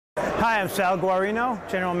Hi, I'm Sal Guarino,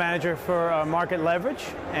 General Manager for MarketLeverage,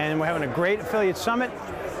 and we're having a great affiliate summit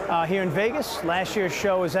here in Vegas. Last year's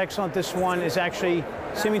show was excellent. This one is actually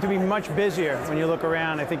seeming to be much busier when you look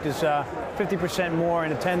around. I think there's 50% more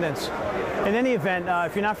in attendance. In any event,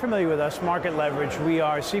 if you're not familiar with us, MarketLeverage, we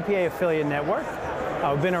are a CPA affiliate network.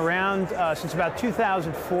 We've been around since about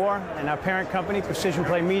 2004, and our parent company, Precision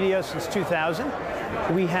Play Media, since 2000.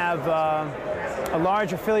 We have a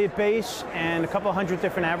large affiliate base and a couple hundred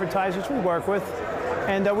different advertisers we work with.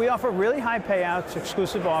 And we offer really high payouts,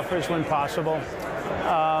 exclusive offers when possible.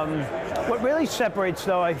 What really separates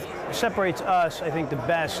us, I think, the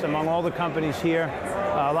best among all the companies here.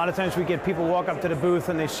 A lot of times we get people walk up to the booth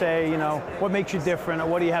and they say, you know, what makes you different, or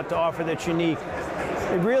what do you have to offer that's unique?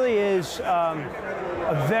 It really is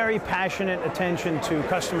a very passionate attention to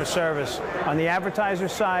customer service. On the advertiser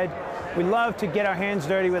side, we love to get our hands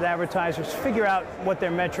dirty with advertisers, figure out what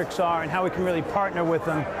their metrics are and how we can really partner with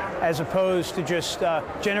them, as opposed to just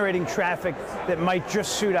generating traffic that might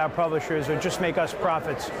just suit our publishers or just make us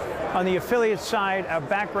profits. On the affiliate side, our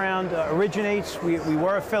background originates. We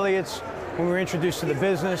were affiliates when we were introduced to the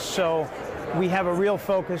business, so we have a real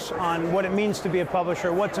focus on what it means to be a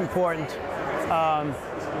publisher, what's important.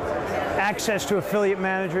 Access to affiliate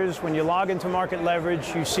managers. When you log into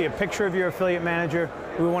MarketLeverage, you see a picture of your affiliate manager.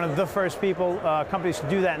 We were one of the first companies to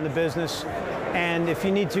do that in the business. And if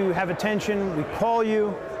you need to have attention, we call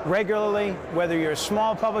you regularly, whether you're a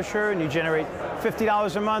small publisher and you generate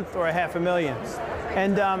 $50 a month or $500,000.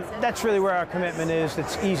 And that's really where our commitment is.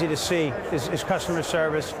 It's easy to see, is customer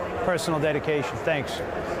service, personal dedication. Thanks.